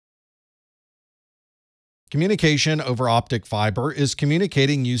Communication over optic fiber is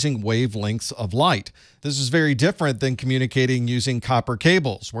communicating using wavelengths of light. This is very different than communicating using copper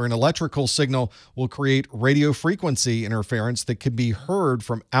cables, where an electrical signal will create radio frequency interference that can be heard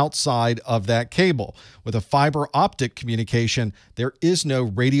from outside of that cable. With a fiber optic communication, there is no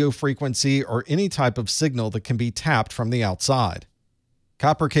radio frequency or any type of signal that can be tapped from the outside.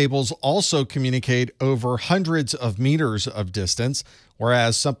 Copper cables also communicate over hundreds of meters of distance,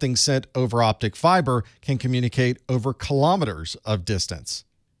 whereas something sent over optic fiber can communicate over kilometers of distance.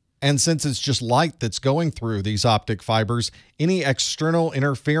 And since it's just light that's going through these optic fibers, any external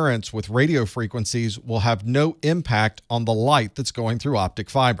interference with radio frequencies will have no impact on the light that's going through optic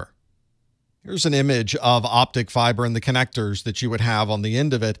fiber. Here's an image of optic fiber and the connectors that you would have on the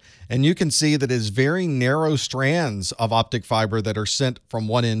end of it, and you can see that it is very narrow strands of optic fiber that are sent from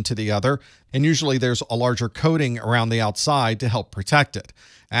one end to the other, and usually there's a larger coating around the outside to help protect it.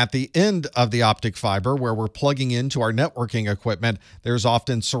 At the end of the optic fiber, where we're plugging into our networking equipment, there's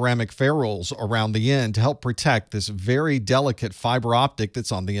often ceramic ferrules around the end to help protect this very delicate fiber optic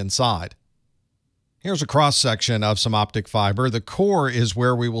that's on the inside. Here's a cross-section of some optic fiber. The core is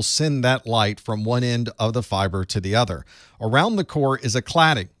where we will send that light from one end of the fiber to the other. Around the core is a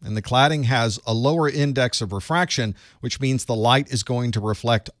cladding, and the cladding has a lower index of refraction, which means the light is going to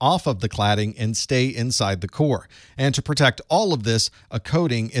reflect off of the cladding and stay inside the core. And to protect all of this, a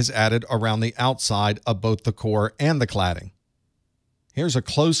coating is added around the outside of both the core and the cladding. Here's a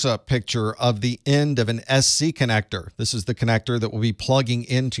close-up picture of the end of an SC connector. This is the connector that will be plugging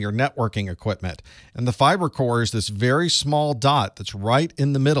into your networking equipment. And the fiber core is this very small dot that's right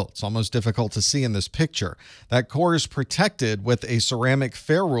in the middle. It's almost difficult to see in this picture. That core is protected with a ceramic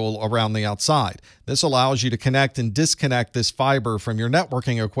ferrule around the outside. This allows you to connect and disconnect this fiber from your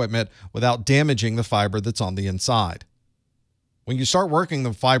networking equipment without damaging the fiber that's on the inside. When you start working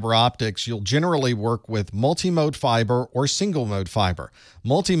the fiber optics, you'll generally work with multimode fiber or single mode fiber.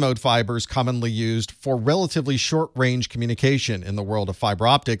 Multimode fiber is commonly used for relatively short-range communication in the world of fiber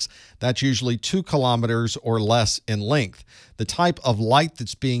optics. That's usually 2 kilometers or less in length. The type of light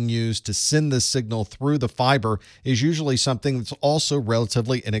that's being used to send this signal through the fiber is usually something that's also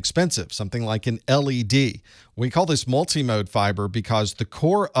relatively inexpensive, something like an LED. We call this multimode fiber because the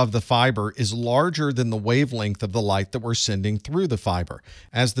core of the fiber is larger than the wavelength of the light that we're sending through the fiber.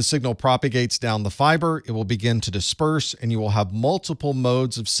 As the signal propagates down the fiber, it will begin to disperse, and you will have multiple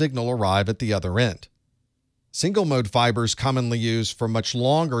modes of signal arrive at the other end. Single-mode fiber is commonly used for much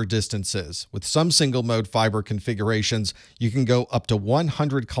longer distances. With some single-mode fiber configurations, you can go up to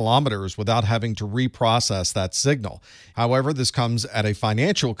 100 kilometers without having to reprocess that signal. However, this comes at a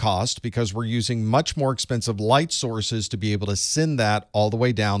financial cost because we're using much more expensive light sources to be able to send that all the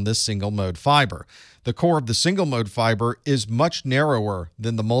way down this single-mode fiber. The core of the single-mode fiber is much narrower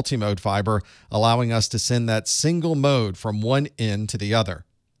than the multi-mode fiber, allowing us to send that single mode from one end to the other.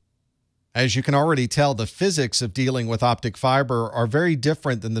 As you can already tell, the physics of dealing with optic fiber are very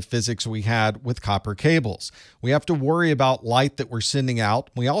different than the physics we had with copper cables. We have to worry about light that we're sending out.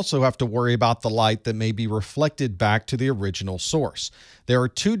 We also have to worry about the light that may be reflected back to the original source. There are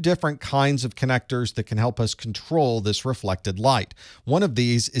 2 different kinds of connectors that can help us control this reflected light. One of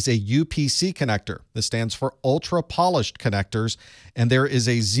these is a UPC connector. This stands for ultra polished connectors, and there is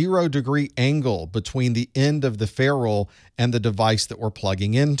a 0-degree angle between the end of the ferrule and the device that we're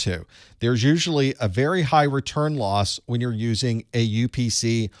plugging into. There's usually a very high return loss when you're using a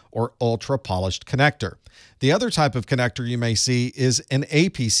UPC or ultra polished connector. The other type of connector you may see is an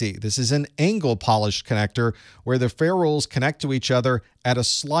APC. This is an angle polished connector where the ferrules connect to each other at a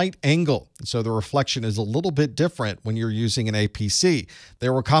slight angle. So the reflection is a little bit different when you're using an APC.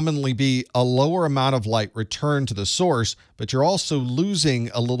 There will commonly be a lower amount of light returned to the source, but you're also losing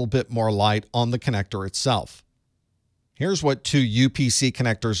a little bit more light on the connector itself. Here's what 2 UPC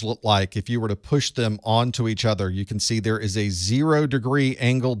connectors look like if you were to push them onto each other. You can see there is a 0-degree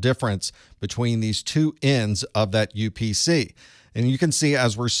angle difference between these 2 ends of that UPC. And you can see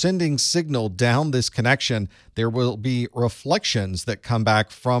as we're sending signal down this connection, there will be reflections that come back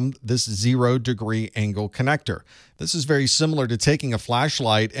from this 0-degree angle connector. This is very similar to taking a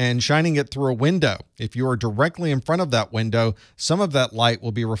flashlight and shining it through a window. If you are directly in front of that window, some of that light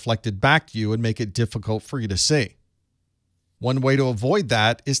will be reflected back to you and make it difficult for you to see. One way to avoid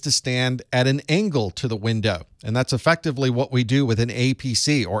that is to stand at an angle to the window, and that's effectively what we do with an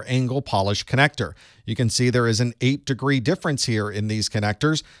APC or angle polished connector. You can see there is an 8-degree difference here in these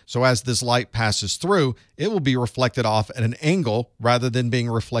connectors, so as this light passes through, it will be reflected off at an angle rather than being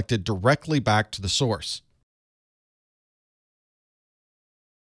reflected directly back to the source.